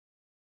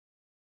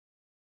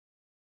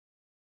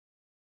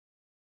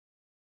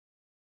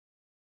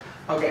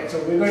Okay, so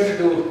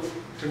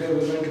today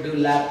we're going to do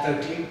lab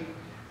 13,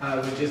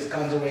 which is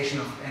conservation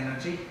of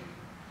energy.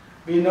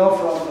 We know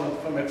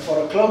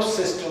for a closed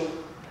system,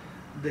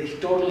 the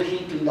total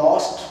heat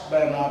lost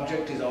by an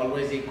object is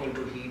always equal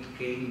to heat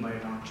gained by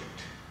an object.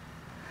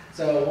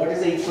 So what is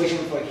the equation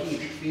for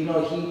heat? We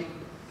know heat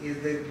is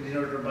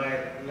denoted by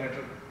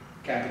letter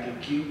capital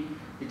Q,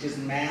 which is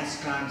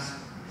mass times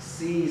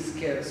C is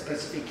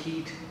specific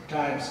heat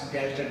times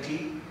delta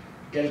T.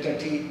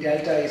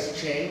 Delta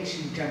is change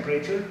in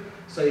temperature.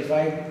 So if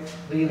I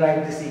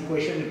rewrite this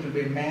equation, it will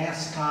be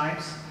mass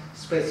times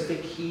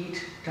specific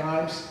heat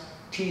times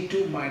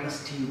T2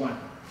 minus T1.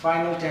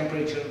 Final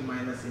temperature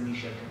minus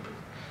initial temperature.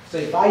 So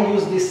if I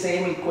use this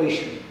same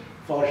equation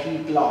for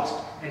heat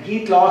lost, and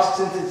heat lost,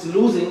 since it's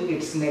losing,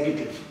 it's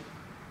negative.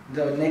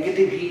 The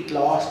negative heat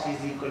lost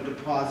is equal to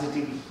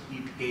positive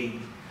heat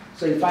gain.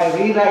 So if I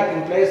rewrite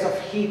in place of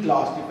heat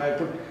lost, if I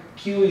put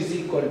Q is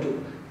equal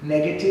to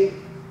negative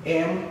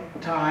M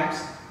times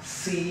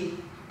C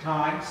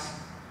times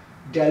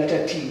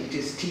delta T, which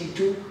is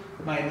T2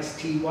 minus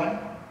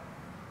T1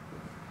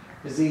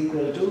 is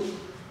equal to,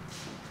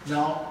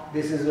 now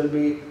this will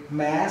be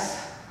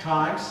mass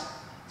times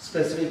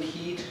specific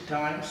heat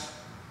times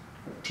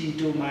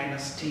T2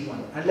 minus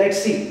T1. And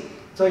let's see.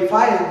 So if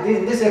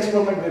in this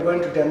experiment we're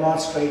going to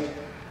demonstrate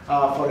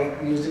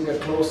using a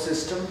closed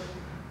system.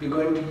 We're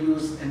going to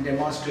use and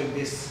demonstrate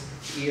this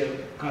here,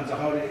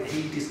 how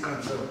heat is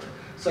conserved.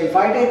 So if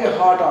I take a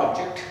hot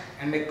object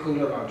and a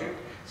cooler object,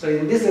 so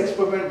in this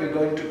experiment we're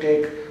going to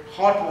take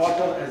hot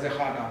water as a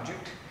hot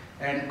object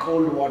and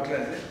cold water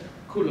as a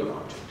cooler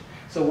object.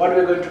 So what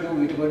we're going to do,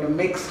 we're going to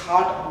mix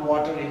hot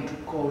water into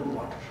cold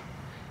water,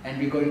 and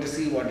we're going to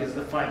see what is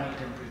the final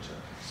temperature.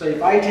 So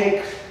if I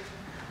take,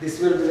 this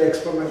will be the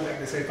experiment like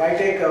this. If I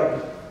take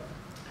a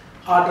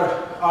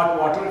hot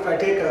water, if I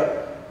take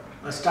a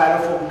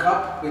styrofoam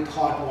cup with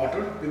hot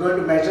water, we're going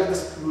to measure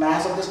the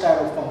mass of the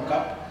styrofoam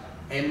cup,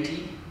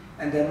 empty,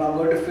 and then I'm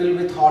going to fill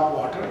with hot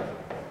water,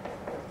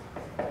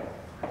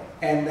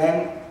 and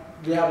then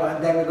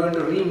we're going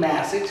to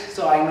remass it.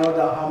 So I know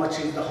how much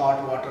is the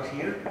hot water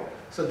here.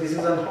 So this is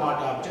a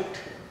hot object,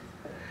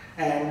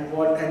 and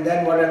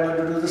then what I'm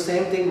going to do the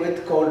same thing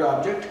with cold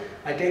object.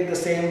 I take the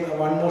same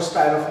one more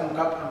styrofoam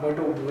cup. I'm going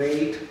to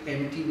weigh it,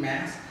 empty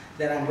mass.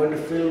 Then I'm going to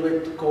fill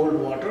with cold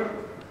water.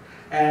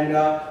 And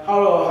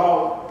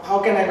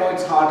how can I know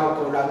it's hot or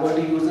cold? I'm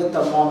going to use a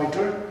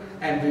thermometer,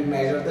 and we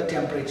measure the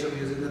temperature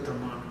using the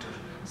thermometer.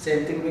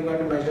 Same thing, we're going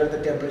to measure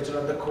the temperature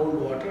of the cold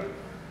water,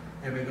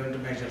 and we're going to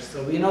measure.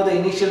 So we know the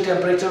initial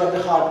temperature of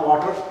the hot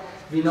water,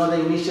 we know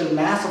the initial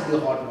mass of the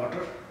hot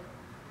water,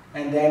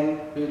 and then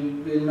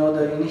we'll know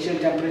the initial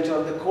temperature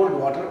of the cold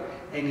water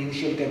and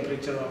initial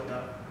temperature of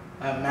the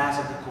mass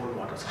of the cold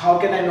water. So how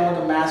can I know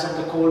the mass of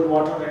the cold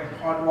water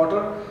and hot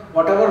water?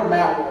 Whatever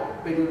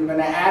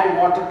when I add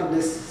water to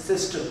this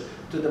system,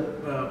 to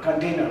the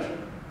container,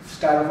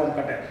 styrofoam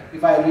container,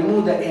 if I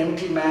remove the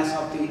empty mass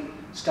of the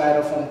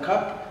styrofoam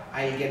cup,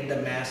 I'll get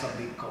the mass of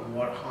the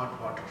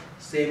hot water.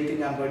 Same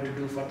thing I'm going to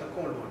do for the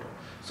cold water.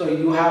 So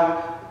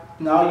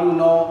now you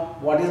know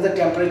what is the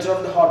temperature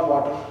of the hot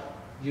water,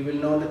 you will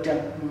know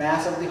the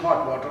mass of the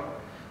hot water,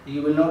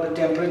 you will know the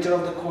temperature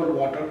of the cold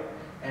water,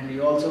 and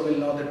you also will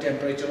know the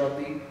temperature of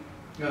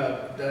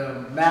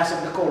the mass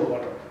of the cold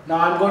water. Now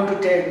I'm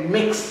going to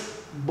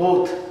mix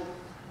both.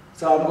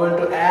 So I'm going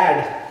to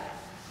add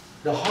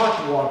the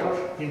hot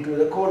water into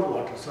the cold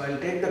water. So I'll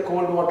take the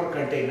cold water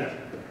container,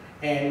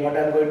 and what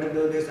I'm going to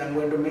do is I'm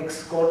going to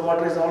mix. Cold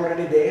water is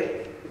already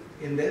there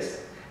in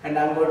this, and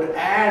I'm going to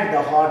add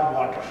the hot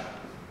water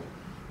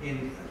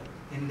in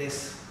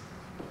this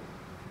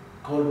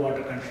cold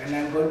water container, and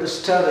I'm going to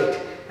stir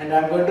it, and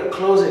I'm going to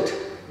close it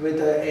with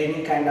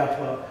any kind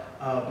of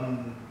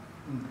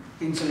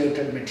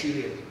insulated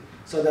material,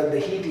 so that the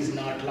heat is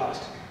not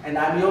lost. And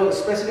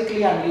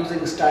specifically I'm using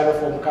a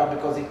styrofoam cup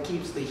because it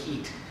keeps the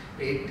heat.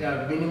 It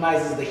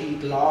minimizes the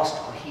heat lost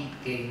or heat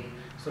gain.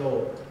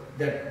 So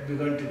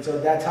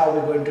that's how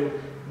we're going to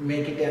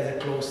make it as a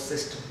closed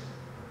system.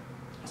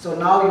 So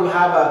now you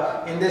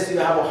have in this you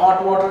have a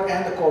hot water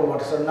and the cold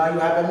water. So now you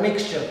have a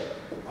mixture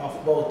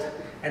of both.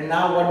 And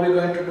now what we're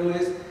going to do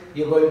is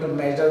you're going to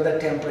measure the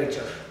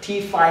temperature,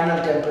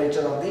 final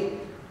temperature of the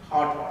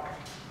hot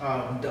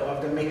water,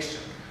 of the mixture.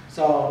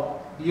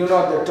 So you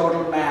know the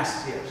total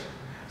mass here.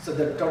 So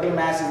the total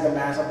mass is the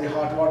mass of the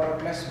hot water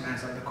plus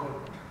mass of the cold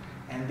water,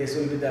 and this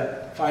will be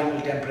the final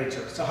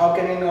temperature. So how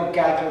can you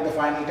calculate the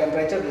final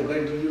temperature? We're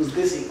going to use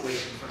this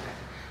equation for that.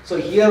 So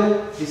here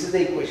this is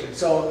the equation.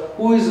 So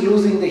who is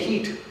losing the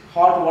heat?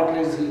 Hot water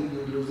is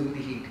losing the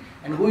heat.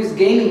 And who is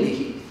gaining the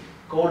heat?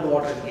 Cold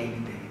water is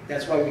gaining the heat.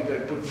 That's why we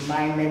put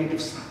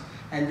negative sign.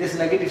 And this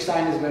negative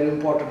sign is very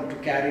important to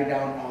carry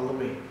down all the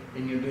way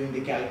when you're doing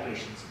the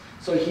calculations.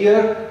 So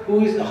here,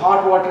 who is the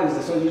hot water is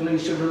this? So you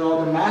should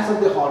know the mass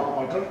of the hot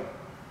water.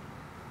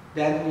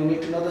 Then you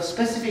need to know the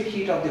specific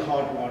heat of the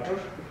hot water.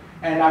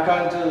 And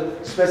according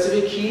to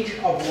specific heat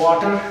of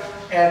water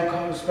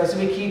and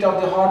specific heat of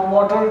the hot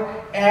water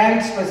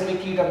and specific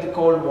heat of the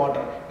cold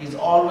water is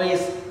always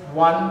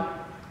 1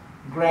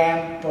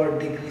 gram per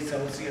degree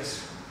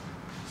Celsius.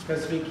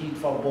 Specific heat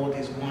for both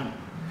is 1.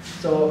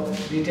 So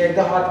we take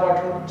the hot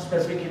water,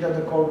 specific heat of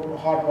the cold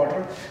hot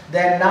water.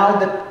 Then now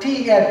the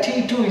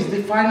T2 is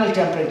the final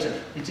temperature,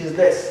 which is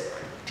this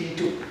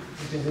T2,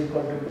 which is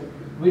equal to,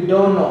 we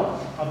don't know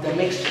of the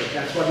mixture.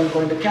 That's what we're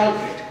going to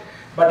calculate.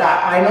 But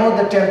I know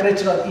the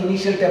temperature of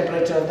initial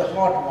temperature of the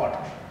hot water,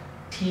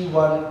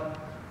 T1H.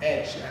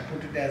 I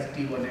put it as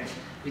T1H,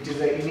 which is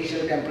the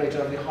initial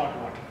temperature of the hot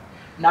water.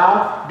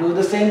 Now do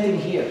the same thing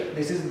here.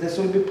 This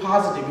will be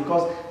positive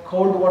because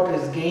cold water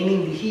is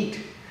gaining the heat.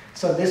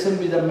 So this will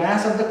be the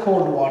mass of the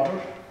cold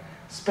water,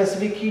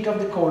 specific heat of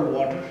the cold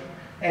water,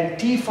 and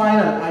T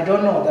final, I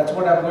don't know, that's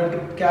what I'm going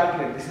to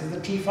calculate. This is the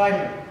T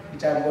final,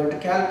 which I'm going to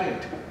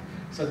calculate.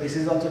 So this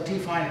is also T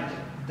final,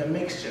 the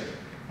mixture.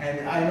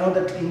 And I know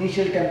the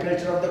initial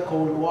temperature of the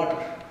cold water,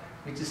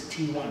 which is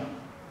T1.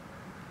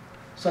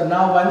 So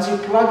now once you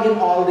plug in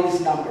all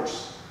these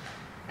numbers,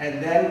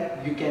 and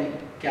then you can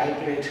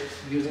calculate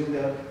using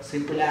the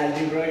simple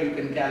algebra, you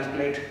can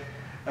calculate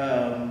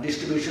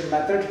distribution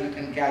method, you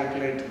can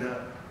calculate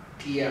the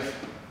TF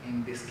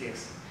in this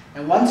case.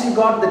 And once you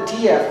got the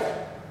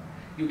TF,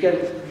 you can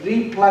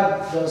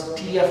re-plug those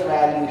TF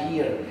value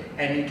here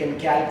and you can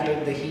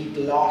calculate the heat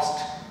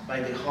lost by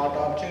the hot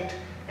object,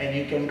 and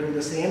you can do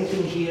the same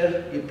thing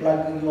here.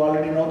 You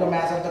already know the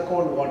mass of the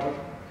cold water,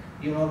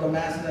 you know the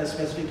mass, the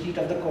specific heat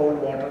of the cold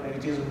water,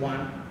 which is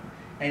 1,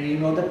 and you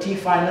know the T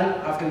final.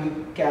 After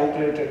you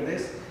calculated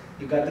this,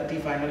 you got the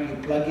T final, you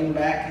plug in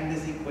back in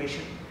this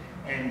equation,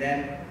 and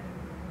then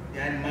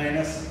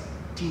minus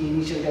T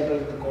initial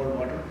temperature of the cold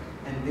water,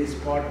 and this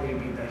part will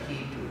be the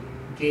heat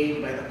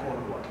gained by the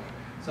cold water.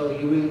 So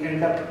you will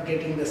end up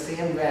getting the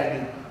same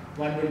value.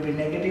 One will be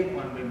negative,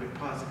 one will be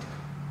positive.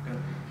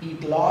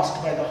 Heat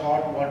lost by the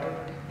hot water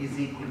is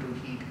equal to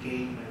heat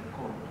gained by the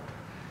cold water.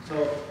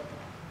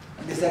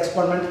 So this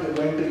experiment we are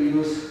going to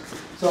use.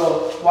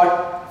 So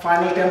what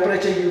final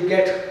temperature you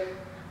get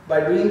by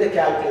doing the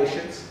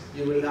calculations,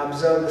 you will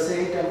observe the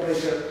same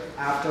temperature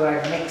after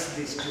I mix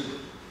these two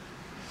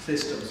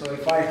systems. So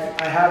if I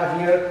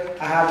have here,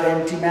 I have the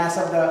empty mass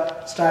of the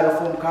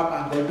styrofoam cup.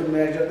 I'm going to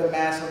measure the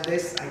mass of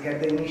this. I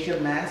get the initial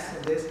mass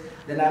of this.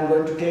 Then I'm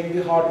going to take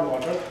the hot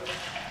water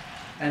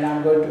and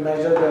I'm going to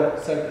measure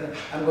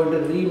I'm going to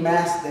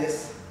remass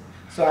this.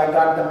 So I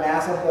got the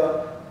mass of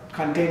the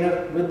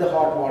container with the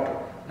hot water.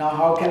 Now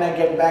how can I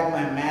get back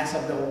my mass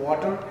of the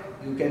water?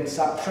 You can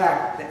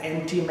subtract the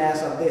empty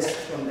mass of this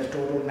from the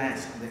total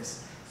mass of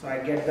this. So I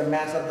get the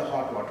mass of the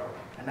hot water.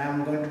 And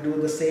I'm going to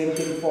do the same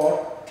thing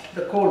for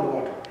the cold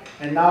water.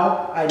 And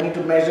now I need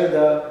to measure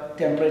the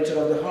temperature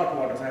of the hot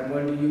water. So I'm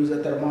going to use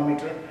a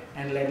thermometer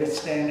and let it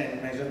stand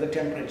and measure the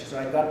temperature. So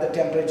I got the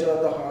temperature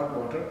of the hot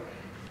water.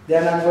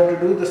 Then I'm going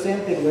to do the same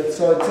thing with,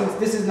 so since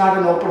this is not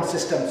an open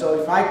system,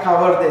 so if I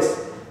cover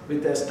this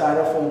with a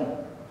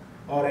styrofoam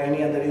or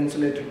any other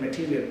insulated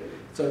material,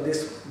 so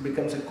this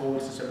becomes a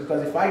cold system,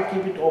 because if I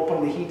keep it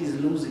open, the heat is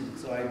losing,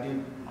 so I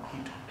need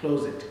to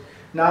close it.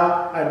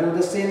 Now I do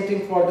the same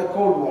thing for the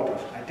cold water.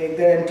 I take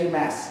the empty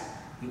mass,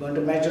 you're going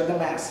to measure the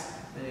mass,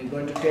 then you're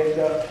going to take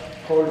the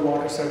cold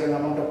water, certain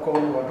amount of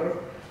cold water,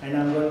 and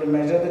I'm going to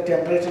measure the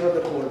temperature of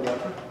the cold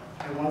water.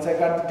 And once I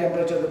got the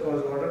temperature of the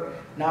cold water,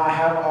 now I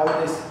have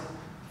all these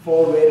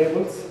 4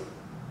 variables.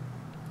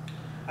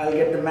 I'll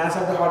get the mass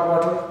of the hot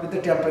water with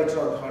the temperature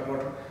of the hot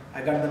water.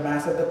 I got the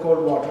mass of the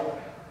cold water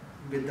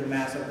with the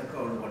mass of the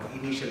cold water,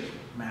 initial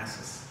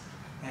masses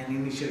and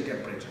initial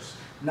temperatures.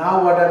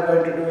 Now what I'm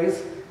going to do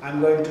is,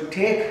 I'm going to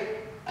take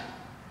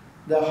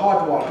the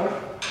hot water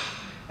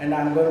and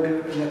I'm going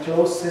to, in a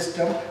closed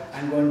system,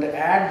 I'm going to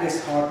add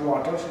this hot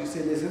water. So you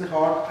see this is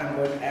hot, I'm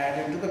going to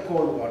add into the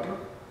cold water.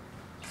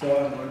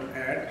 So I'm going to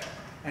add,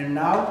 and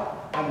now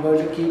I'm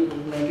going to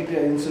make it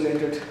an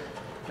insulated,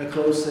 a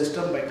closed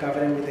system by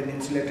covering with an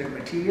insulated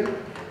material,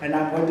 and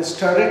I'm going to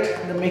stir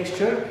it, the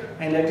mixture,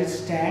 and let it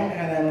stand,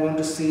 and I'm going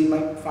to see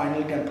my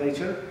final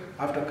temperature.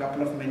 After a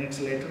couple of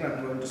minutes later,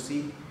 I'm going to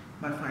see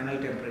my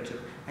final temperature,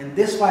 and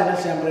this final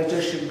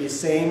temperature should be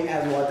same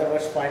as whatever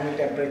final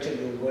temperature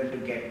you're going to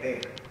get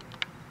there,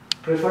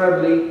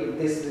 preferably if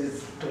this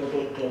is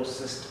total closed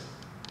system.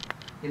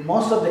 In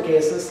most of the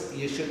cases,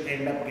 you should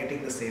end up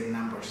getting the same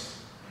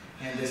numbers,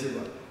 and this is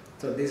what.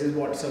 So this is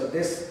what. So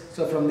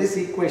from this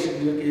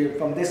equation,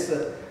 from this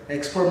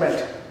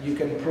experiment, you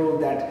can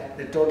prove that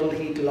the total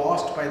heat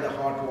lost by the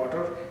hot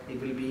water, it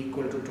will be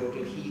equal to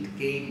total heat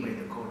gained by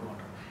the cold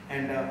water.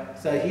 And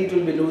so heat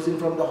will be losing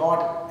from the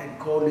hot, and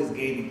cold is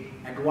gaining.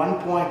 At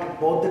one point,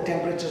 both the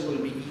temperatures will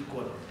be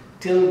equal.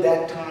 Till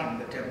that time,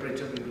 the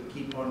temperature will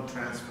keep on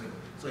transferring.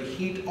 So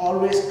heat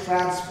always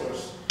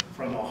transfers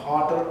from a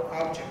hotter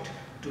object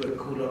to a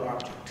cooler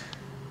object,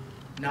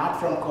 not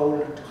from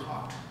cold to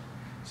hot.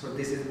 So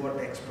this is what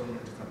the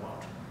experiment is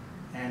about.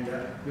 And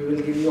we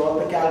will give you all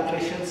the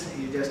calculations.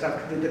 You just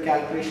have to do the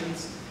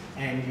calculations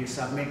and you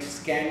submit,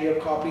 scan your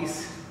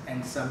copies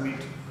and submit,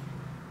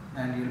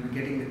 and you'll be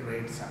getting the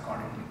grades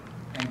accordingly.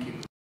 Thank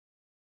you.